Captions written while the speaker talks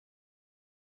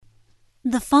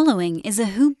The following is a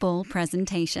Hoop Ball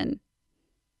presentation.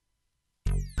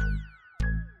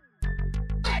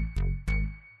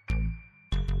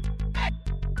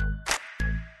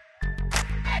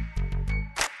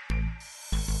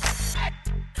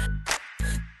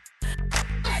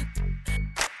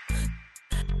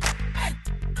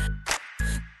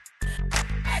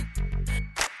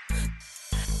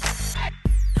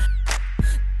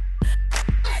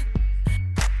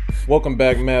 Welcome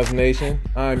back, Mavs Nation.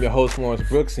 I'm your host, Lawrence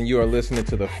Brooks, and you are listening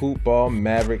to the Hoop Ball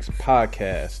Mavericks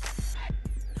podcast.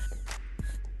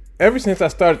 Ever since I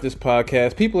started this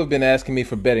podcast, people have been asking me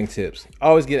for betting tips. I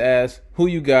always get asked, who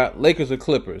you got, Lakers or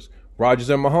Clippers, Rodgers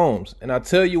or Mahomes? And I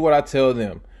tell you what I tell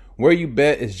them. Where you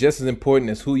bet is just as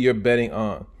important as who you're betting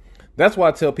on. That's why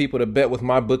I tell people to bet with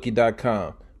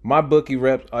MyBookie.com. MyBookie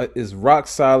rep is rock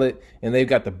solid, and they've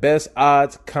got the best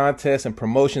odds, contests, and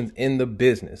promotions in the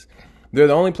business. They're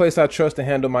the only place I trust to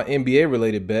handle my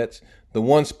NBA-related bets. The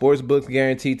one sportsbook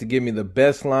guaranteed to give me the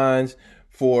best lines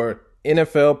for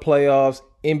NFL playoffs,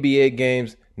 NBA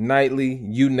games, nightly,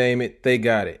 you name it, they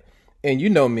got it. And you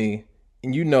know me,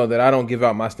 and you know that I don't give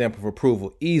out my stamp of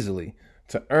approval easily.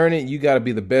 To earn it, you got to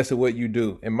be the best at what you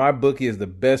do. And MyBookie is the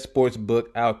best sports book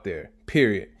out there,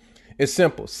 period. It's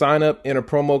simple. Sign up, enter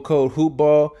promo code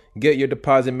HoopBall, get your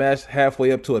deposit matched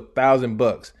halfway up to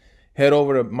 $1,000. Head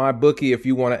over to MyBookie if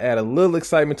you want to add a little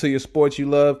excitement to your sports you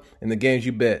love and the games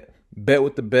you bet. Bet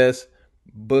with the best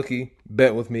bookie.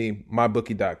 Bet with me.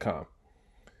 MyBookie.com.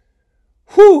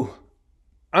 Whew!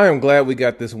 I am glad we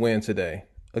got this win today.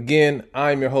 Again,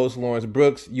 I'm your host, Lawrence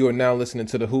Brooks. You are now listening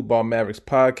to the Hoop Ball Mavericks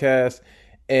podcast.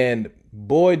 And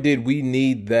boy, did we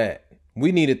need that.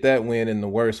 We needed that win in the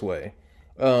worst way.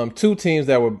 Two teams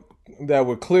that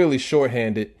were clearly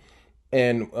shorthanded.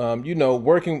 And,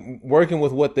 working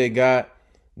with what they got,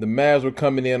 the Mavs were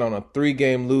coming in on a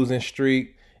 3-game losing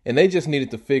streak, and they just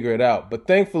needed to figure it out. But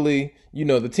thankfully,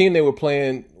 the team they were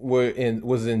playing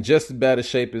was in just as bad a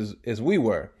shape as we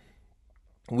were.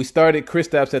 We started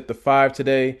Kristaps at the 5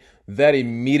 today. That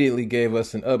immediately gave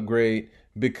us an upgrade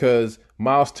because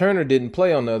Miles Turner didn't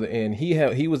play on the other end.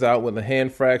 He was out with a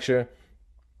hand fracture.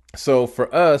 So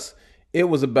for us, it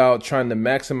was about trying to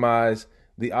maximize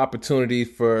the opportunity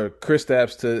for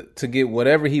Kristaps to get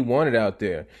whatever he wanted out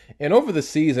there. And over the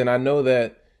season, I know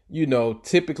that,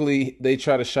 typically they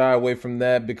try to shy away from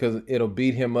that because it'll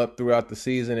beat him up throughout the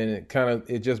season and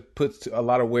it just puts a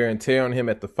lot of wear and tear on him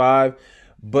at the 5.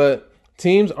 But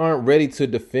teams aren't ready to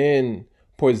defend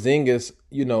Porzingis,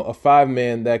 a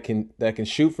 5-man that can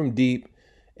shoot from deep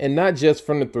and not just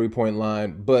from the 3-point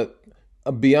line, but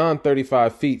beyond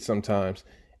 35 feet sometimes.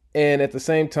 And at the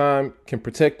same time can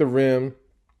protect the rim,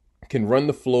 can run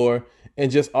the floor, and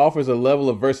just offers a level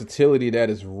of versatility that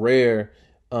is rare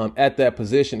at that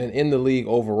position and in the league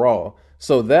overall.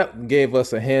 So that gave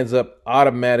us a hands up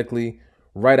automatically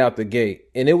right out the gate.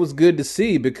 And it was good to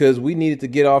see because we needed to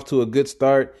get off to a good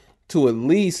start to at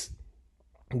least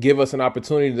give us an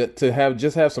opportunity to have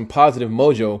some positive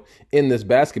mojo in this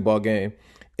basketball game.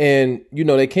 And,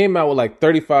 they came out with like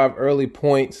 35 early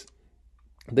points.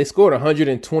 They scored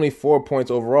 124 points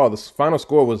overall. The final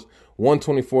score was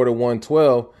 124 to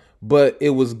 112, but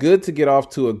it was good to get off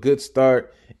to a good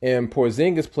start, and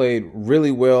Porzingis played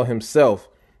really well himself.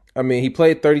 I mean, he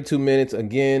played 32 minutes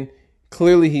again.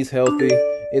 Clearly, he's healthy.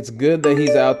 It's good that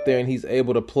he's out there and he's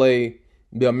able to play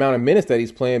the amount of minutes that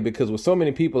he's playing because with so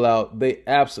many people out, they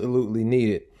absolutely need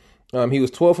it. He was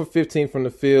 12 for 15 from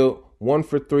the field, 1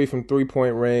 for 3 from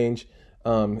three-point range.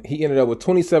 He ended up with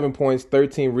 27 points,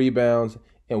 13 rebounds,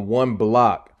 and 1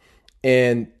 block.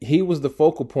 And he was the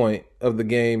focal point of the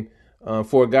game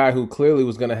for a guy who clearly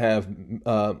was going to have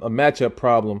a matchup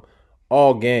problem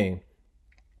all game.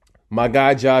 My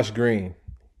guy, Josh Green,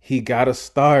 he got a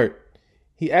start.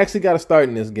 He actually got a start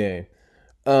in this game.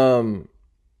 And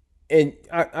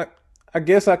I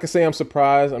guess I could say I'm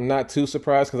surprised. I'm not too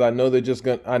surprised because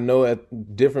I know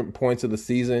at different points of the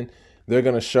season, they're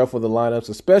going to shuffle the lineups,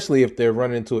 especially if they're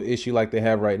running into an issue like they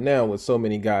have right now with so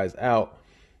many guys out.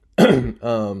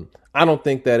 I don't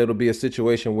think that it'll be a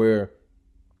situation where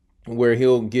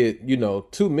he'll get,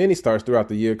 too many starts throughout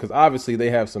the year because obviously they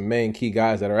have some main key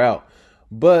guys that are out.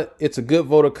 But it's a good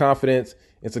vote of confidence.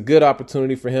 It's a good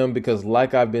opportunity for him because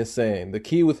like I've been saying, the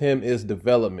key with him is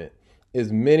development. As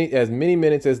many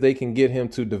minutes as they can get him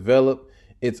to develop,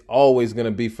 it's always going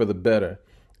to be for the better.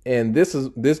 And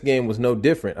this game was no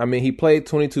different. I mean, he played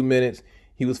 22 minutes.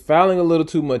 He was fouling a little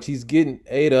too much. He's getting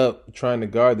ate up trying to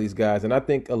guard these guys. And I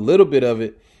think a little bit of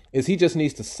it is he just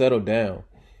needs to settle down.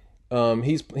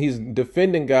 He's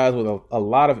defending guys with a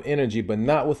lot of energy, but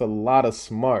not with a lot of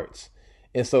smarts.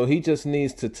 And so he just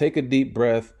needs to take a deep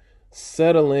breath,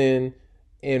 settle in,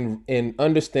 and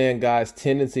understand guys'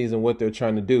 tendencies and what they're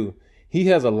trying to do. He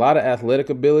has a lot of athletic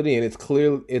ability, and it's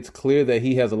clear that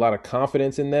he has a lot of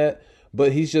confidence in that.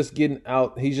 But he's just getting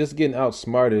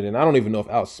outsmarted, and I don't even know if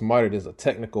outsmarted is a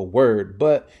technical word.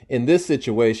 But in this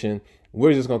situation,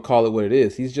 we're just gonna call it what it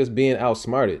is. He's just being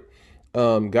outsmarted.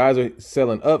 Guys are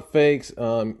selling up fakes.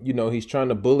 He's trying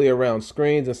to bully around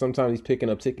screens, and sometimes he's picking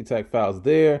up ticky-tack fouls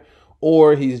there,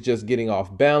 or he's just getting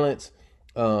off balance,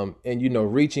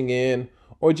 reaching in,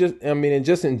 or just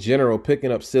in general,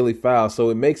 picking up silly fouls. So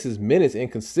it makes his minutes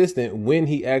inconsistent when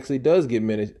he actually does get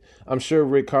minutes. I'm sure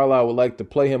Rick Carlisle would like to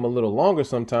play him a little longer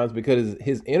sometimes because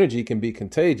his energy can be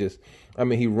contagious. I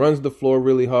mean, he runs the floor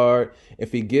really hard.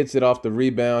 If he gets it off the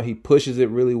rebound, he pushes it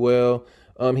really well.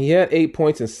 He had 8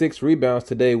 points and 6 rebounds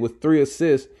today with 3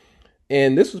 assists.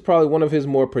 And this was probably one of his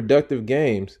more productive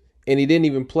games. And he didn't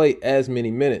even play as many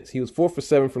minutes. He was 4 for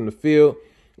 7 from the field,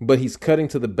 but he's cutting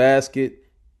to the basket.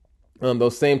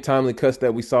 Those same timely cuts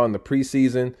that we saw in the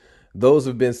preseason, those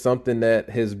have been something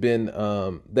that has been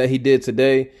that he did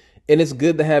today. And it's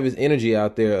good to have his energy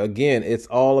out there. Again, it's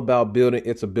all about building.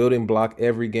 It's a building block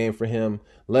every game for him.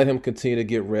 Let him continue to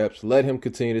get reps. Let him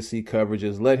continue to see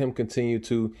coverages. Let him continue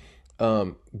to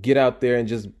get out there and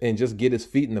just get his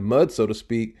feet in the mud, so to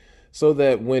speak, so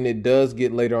that when it does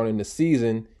get later on in the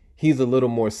season, he's a little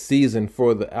more seasoned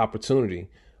for the opportunity.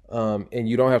 And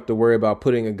you don't have to worry about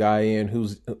putting a guy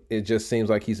in it just seems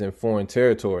like he's in foreign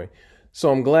territory.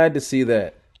 So I'm glad to see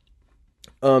that.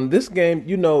 This game,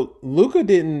 Luka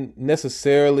didn't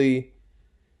necessarily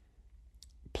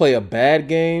play a bad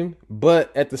game,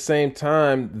 but at the same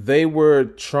time, they were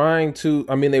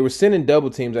they were sending double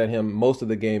teams at him most of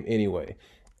the game anyway.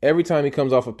 Every time he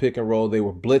comes off a pick and roll, they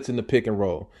were blitzing the pick and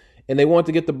roll. And they wanted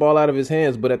to get the ball out of his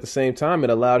hands, but at the same time, it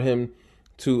allowed him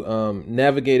to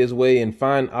navigate his way and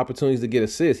find opportunities to get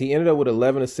assists. He ended up with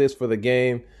 11 assists for the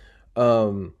game.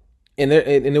 And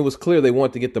it was clear they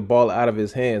wanted to get the ball out of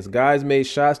his hands. Guys made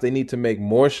shots. They need to make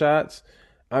more shots.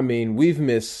 I mean, we've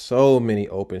missed so many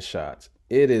open shots.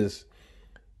 At this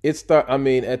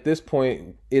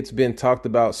point, it's been talked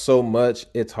about so much.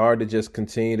 It's hard to just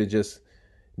continue to just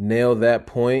nail that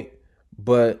point.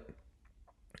 But,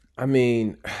 I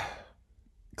mean,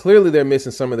 clearly they're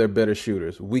missing some of their better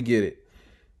shooters. We get it.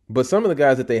 But some of the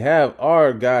guys that they have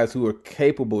are guys who are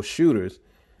capable shooters.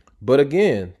 But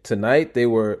again, tonight they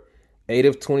were 8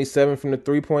 of 27 from the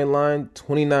three-point line,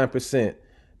 29%.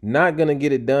 Not going to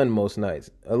get it done most nights.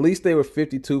 At least they were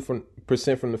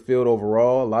 52% from the field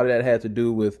overall. A lot of that had to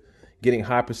do with getting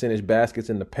high percentage baskets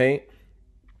in the paint.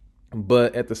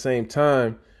 But at the same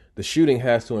time, the shooting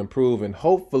has to improve, and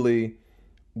hopefully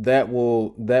that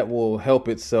will help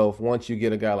itself once you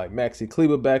get a guy like Maxi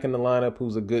Kleber back in the lineup,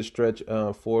 who's a good stretch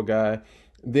four guy.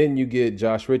 Then you get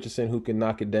Josh Richardson, who can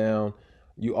knock it down.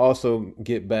 You also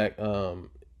get back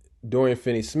Dorian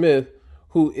Finney-Smith,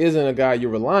 who isn't a guy you're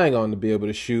relying on to be able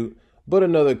to shoot, but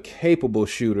another capable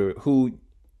shooter who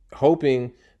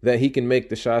hoping that he can make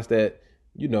the shots that,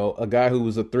 a guy who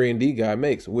was a 3-and-D guy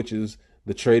makes, which is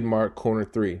the trademark corner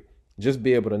three. Just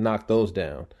be able to knock those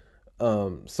down.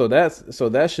 So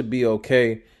that should be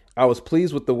okay. I was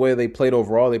pleased with the way they played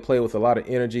overall. They played with a lot of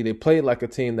energy. They played like a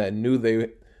team that knew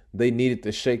they needed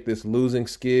to shake this losing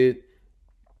skid.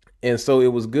 And so it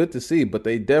was good to see, but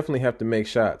they definitely have to make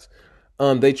shots.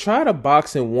 They tried a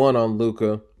boxing one on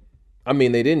Luka. I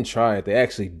mean, they didn't try it. They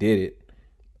actually did it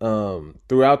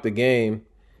throughout the game.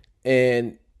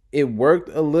 And it worked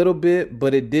a little bit,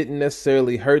 but it didn't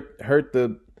necessarily hurt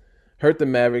the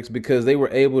Mavericks because they were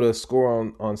able to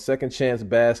score on second chance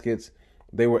baskets.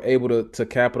 They were able to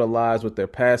capitalize with their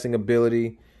passing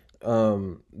ability.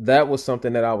 That was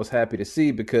something that I was happy to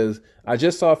see because I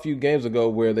just saw a few games ago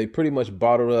where they pretty much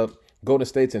bottled up Golden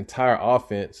State's entire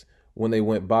offense when they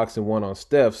went boxing one on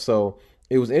Steph. So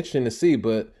it was interesting to see,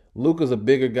 but Luka's a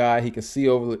bigger guy. He can see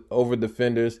over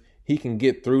defenders. He can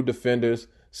get through defenders.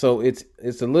 So it's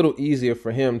a little easier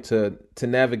for him to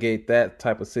navigate that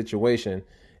type of situation.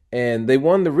 And they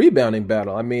won the rebounding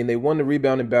battle. I mean, they won the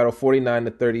rebounding battle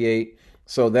 49-38.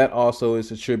 So that also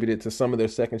is attributed to some of their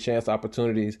second chance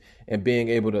opportunities and being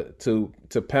able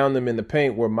to pound them in the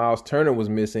paint where Miles Turner was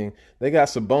missing. They got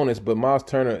Sabonis, but Miles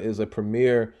Turner is a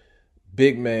premier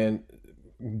big man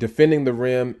defending the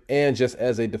rim and just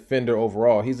as a defender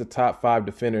overall. He's a top 5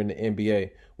 defender in the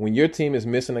NBA. When your team is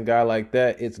missing a guy like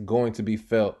that, it's going to be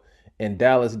felt. And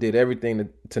Dallas did everything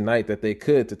tonight that they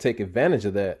could to take advantage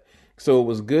of that. So it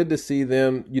was good to see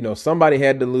them. Somebody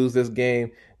had to lose this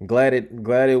game. Glad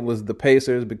it was the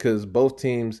Pacers because both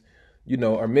teams,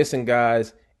 are missing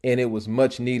guys, and it was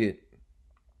much needed.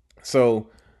 So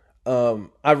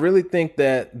I really think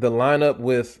that the lineup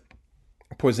with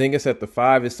Porzingis at the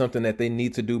 5 is something that they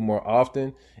need to do more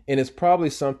often, and it's probably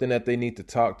something that they need to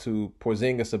talk to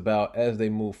Porzingis about as they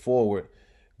move forward,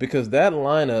 because that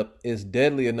lineup is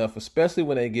deadly enough, especially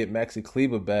when they get Maxi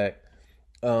Kleber back,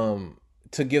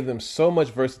 to give them so much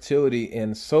versatility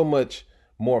and so much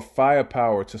more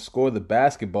firepower to score the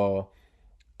basketball.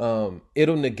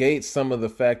 It'll negate some of the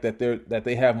fact that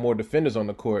they have more defenders on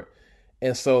the court,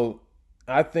 and so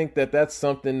I think that that's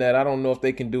something that I don't know if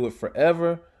they can do it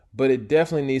forever, but it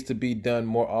definitely needs to be done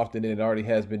more often than it already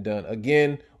has been done.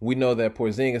 Again, we know that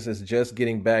Porzingis is just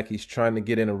getting back. He's trying to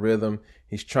get in a rhythm.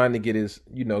 He's trying to get his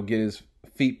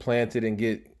feet planted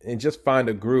and just find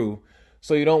a groove.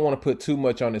 So you don't want to put too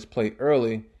much on his plate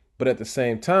early, but at the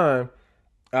same time,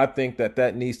 I think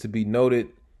that needs to be noted.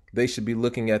 They should be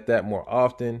looking at that more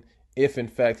often. If in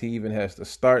fact he even has to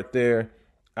start there,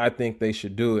 I think they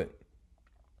should do it.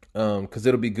 Because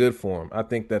it'll be good for him. I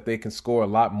think that they can score a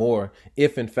lot more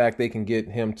if, in fact, they can get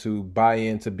him to buy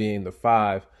into being the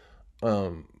 5.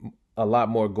 A lot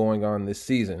more going on this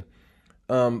season.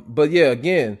 But yeah,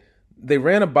 again, they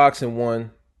ran a box and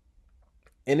one,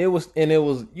 and it was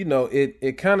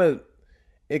it kind of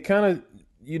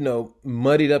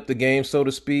muddied up the game, so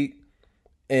to speak,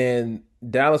 and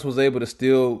Dallas was able to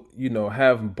still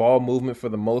have ball movement for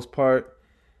the most part,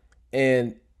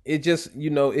 and it just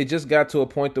got to a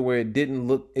point to where it didn't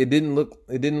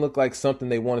look like something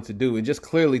they wanted to do. It just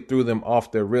clearly threw them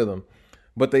off their rhythm.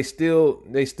 But they still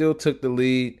took the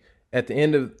lead at the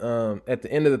end of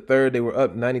the third. They were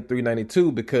up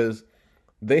 93-92 because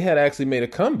they had actually made a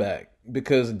comeback,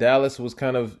 because Dallas was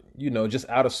kind of, just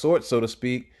out of sorts, so to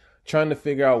speak, trying to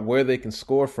figure out where they can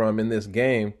score from in this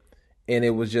game. And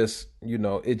it was just,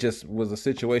 it just was a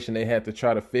situation they had to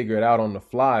try to figure it out on the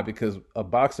fly, because a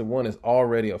box and one is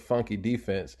already a funky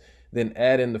defense. Then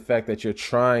add in the fact that you're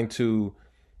trying to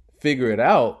figure it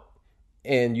out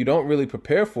and you don't really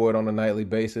prepare for it on a nightly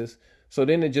basis. So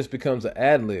then it just becomes an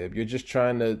ad lib. You're just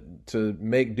trying to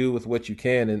make do with what you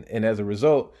can. And as a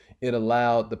result, it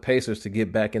allowed the Pacers to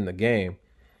get back in the game.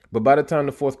 But by the time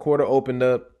the fourth quarter opened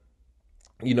up,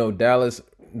 Dallas,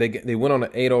 they went on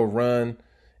an 8-0 run.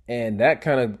 And that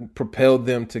kind of propelled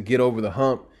them to get over the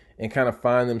hump and kind of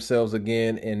find themselves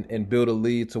again and build a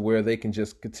lead to where they can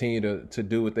just continue to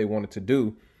do what they wanted to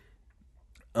do.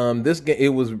 This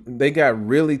game, they got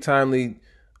really timely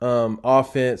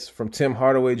offense from Tim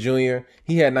Hardaway Jr.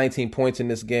 He had 19 points in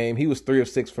this game. He was 3 of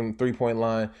 6 from the 3-point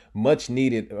line. Much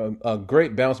needed. A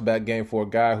great bounce back game for a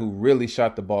guy who really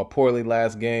shot the ball poorly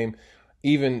last game.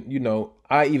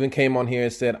 I even came on here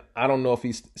and said, I don't know if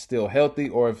he's still healthy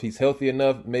or if he's healthy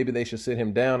enough. Maybe they should sit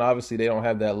him down. Obviously, they don't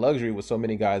have that luxury with so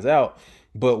many guys out.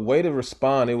 But way to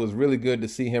respond. It was really good to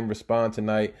see him respond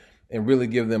tonight and really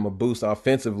give them a boost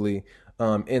offensively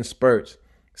in spurts.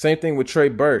 Same thing with Trey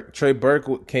Burke. Trey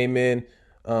Burke came in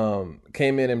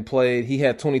and played. He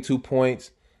had 22 points,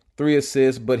 3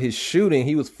 assists, but his shooting,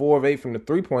 he was 4 of 8 from the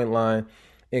 3-point line.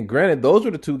 And granted, those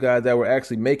were the two guys that were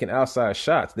actually making outside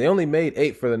shots. They only made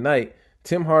 8 for the night.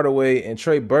 Tim Hardaway and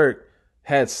Trey Burke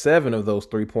had 7 of those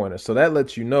 3-pointers. So that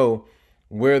lets you know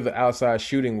where the outside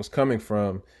shooting was coming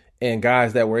from and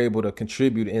guys that were able to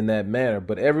contribute in that manner.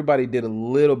 But everybody did a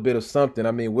little bit of something.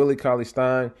 I mean, Willie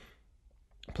Cauley-Stein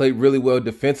played really well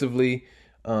defensively.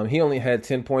 He only had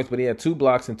 10 points, but he had 2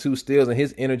 blocks and 2 steals, and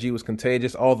his energy was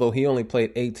contagious, although he only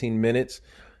played 18 minutes.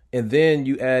 And then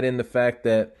you add in the fact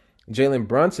that Jalen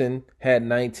Brunson had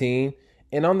 19,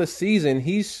 and on the season,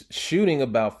 he's shooting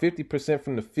about 50%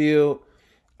 from the field.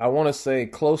 I want to say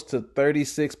close to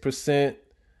 36%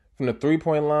 from the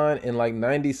 3-point line and like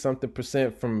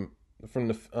 90-something% from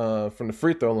the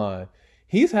free throw line.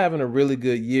 He's having a really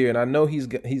good year, and I know he's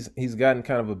gotten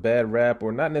kind of a bad rap,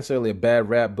 or not necessarily a bad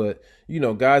rap, but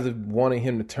guys are wanting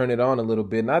him to turn it on a little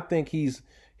bit, and I think he's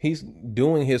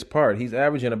doing his part. He's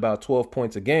averaging about 12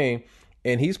 points a game,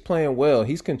 and he's playing well.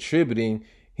 He's contributing.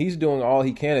 He's doing all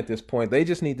he can at this point. They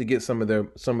just need to get some of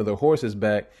their horses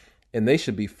back, and they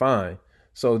should be fine.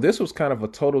 So this was kind of a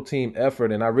total team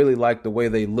effort, and I really liked the way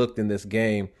they looked in this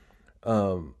game.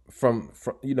 From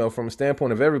a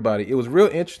standpoint of everybody, it was real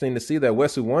interesting to see that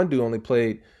Wesley Wundu only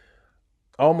played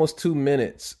almost 2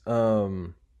 minutes.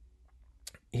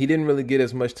 He didn't really get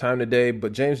as much time today,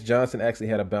 but James Johnson actually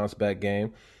had a bounce back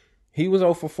game. He was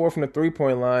 0 for 4 from the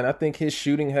 3-point line. I think his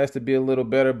shooting has to be a little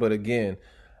better, but again,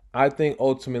 I think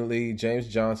ultimately James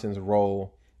Johnson's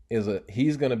role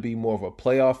he's going to be more of a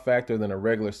playoff factor than a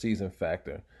regular season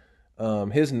factor.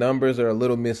 His numbers are a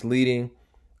little misleading.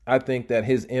 I think that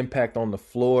his impact on the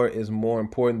floor is more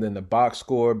important than the box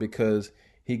score, because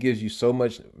he gives you so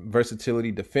much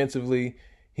versatility defensively.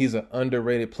 He's an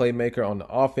underrated playmaker on the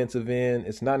offensive end.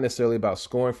 It's not necessarily about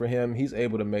scoring for him. He's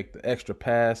able to make the extra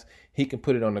pass. He can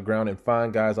put it on the ground and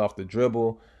find guys off the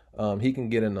dribble. He can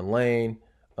get in the lane.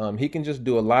 He can just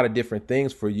do a lot of different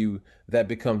things for you that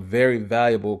become very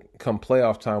valuable come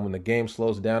playoff time when the game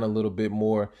slows down a little bit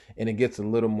more and it gets a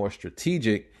little more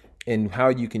strategic in how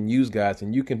you can use guys.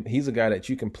 And he's a guy that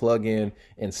you can plug in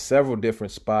several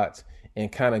different spots and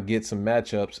kind of get some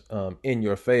matchups in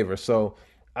your favor. So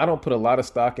I don't put a lot of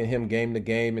stock in him game to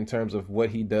game in terms of what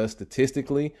he does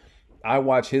statistically. I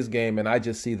watch his game and I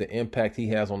just see the impact he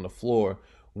has on the floor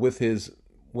with his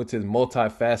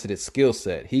multifaceted skill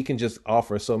set. He can just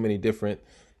offer so many different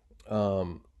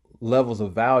levels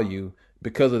of value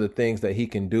because of the things that he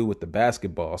can do with the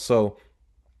basketball. So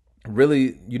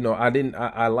really,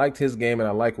 I liked his game and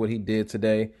I like what he did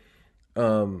today.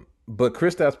 But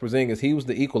Kristaps Porzingis, he was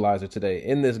the equalizer today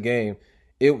in this game.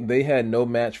 They had no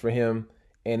match for him,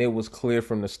 and it was clear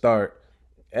from the start.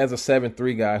 As a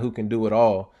 7'3" guy who can do it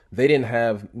all, they didn't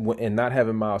have, and not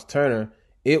having Miles Turner,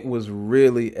 it was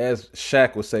really, as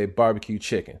Shaq would say, barbecue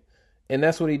chicken. And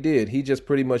that's what he did. He just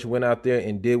pretty much went out there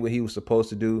and did what he was supposed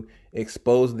to do,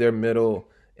 exposed their middle,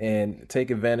 and take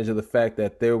advantage of the fact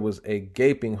that there was a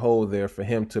gaping hole there for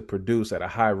him to produce at a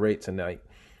high rate tonight.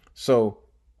 So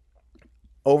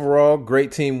overall,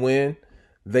 great team win.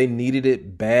 They needed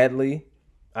it badly.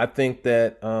 I think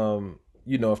that,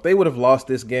 if they would have lost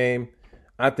this game,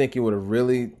 I think it would have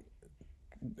really,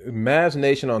 Mavs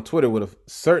Nation on Twitter would have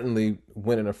certainly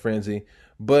went in a frenzy.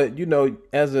 But,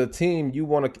 as a team, you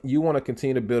want to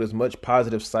continue to build as much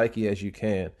positive psyche as you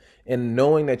can. And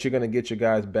knowing that you're going to get your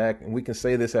guys back, and we can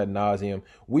say this ad nauseum,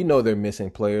 we know they're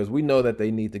missing players. We know that they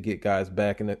need to get guys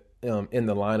back in the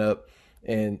lineup.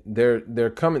 And they're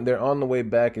coming. They're on the way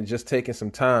back and just taking some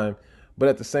time. But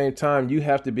at the same time, you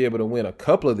have to be able to win a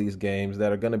couple of these games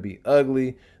that are going to be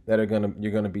ugly, you're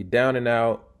going to be down and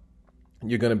out.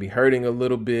 You're going to be hurting a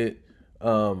little bit.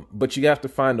 But you have to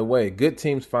find a way. Good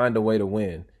teams find a way to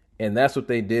win. And that's what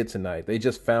they did tonight. They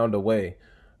just found a way.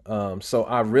 So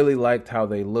I really liked how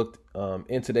they looked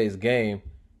in today's game,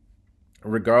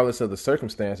 regardless of the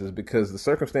circumstances, because the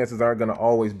circumstances aren't going to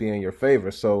always be in your favor.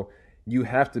 So you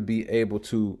have to be able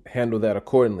to handle that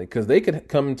accordingly, because they could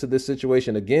come into this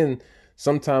situation again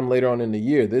sometime later on in the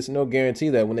year. There's no guarantee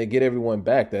that when they get everyone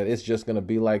back that it's just going to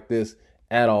be like this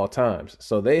at all times.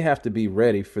 So they have to be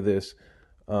ready for this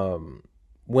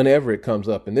whenever it comes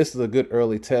up. And this is a good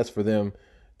early test for them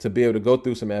to be able to go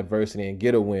through some adversity and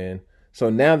get a win.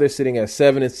 So now they're sitting at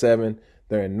 7-7.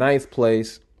 They're in 9th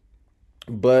place.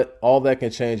 But all that can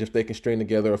change if they can string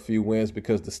together a few wins,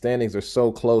 because the standings are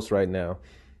so close right now.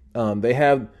 They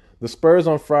have the Spurs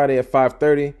on Friday at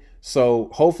 5:30. So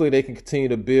hopefully they can continue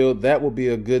to build. That will be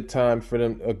a good time for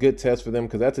them, a good test for them,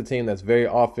 because that's a team that's very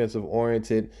offensive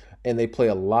oriented and they play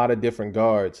a lot of different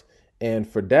guards. And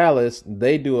for Dallas,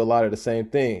 they do a lot of the same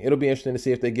thing. It'll be interesting to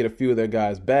see if they get a few of their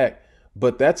guys back.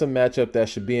 But that's a matchup that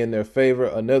should be in their favor.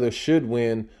 Another should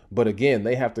win. But again,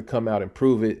 they have to come out and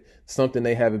prove it, something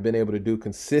they haven't been able to do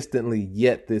consistently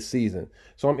yet this season.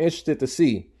 So I'm interested to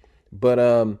see. But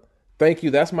thank you.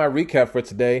 That's my recap for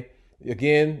today.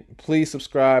 Again, please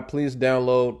subscribe. Please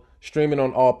download. Streaming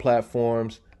on all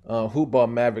platforms.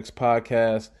 Hoopball Mavericks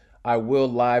podcast. I will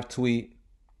live tweet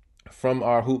from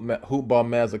our Hoopball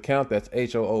Mavs account. That's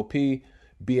HOOPBALLMAVS.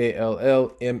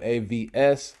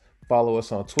 Follow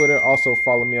us on Twitter. Also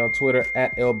follow me on Twitter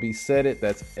at LBSaidit.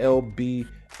 That's LBSAIDIT.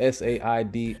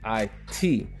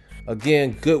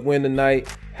 Again, good win tonight.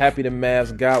 Happy the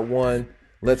Mavs got one.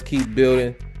 Let's keep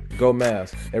building. Go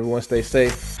Mavs. Everyone stay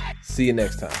safe. See you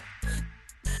next time.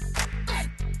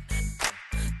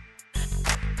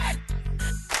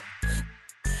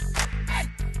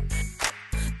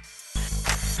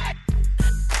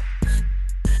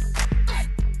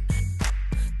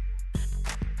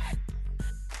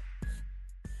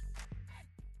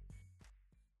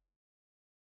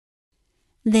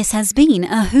 This has been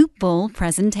a Hoop Ball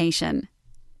presentation.